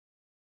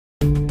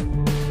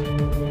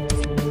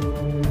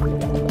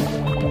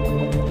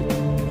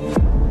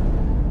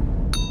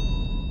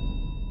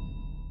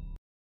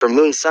For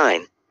moon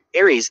sign,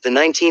 Aries, the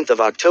 19th of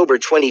October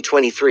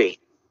 2023.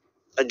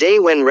 A day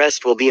when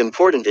rest will be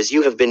important as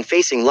you have been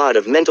facing lot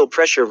of mental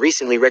pressure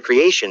recently.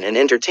 Recreation and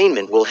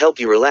entertainment will help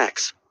you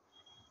relax.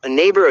 A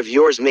neighbor of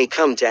yours may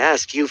come to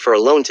ask you for a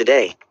loan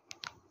today.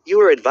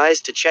 You are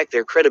advised to check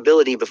their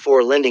credibility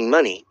before lending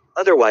money,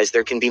 otherwise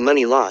there can be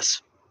money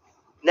loss.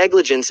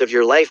 Negligence of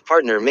your life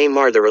partner may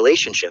mar the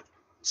relationship.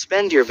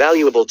 Spend your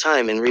valuable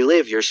time and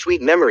relive your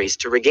sweet memories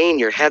to regain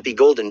your happy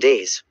golden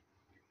days.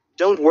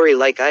 Don't worry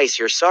like ice,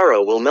 your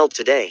sorrow will melt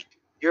today.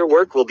 Your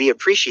work will be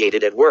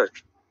appreciated at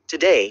work.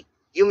 Today,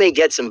 you may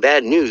get some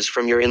bad news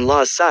from your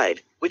in-laws'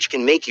 side, which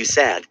can make you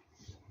sad.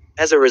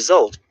 As a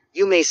result,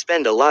 you may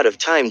spend a lot of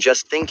time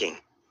just thinking.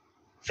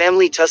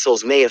 Family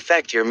tussles may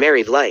affect your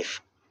married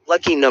life.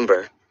 Lucky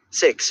number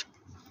 6.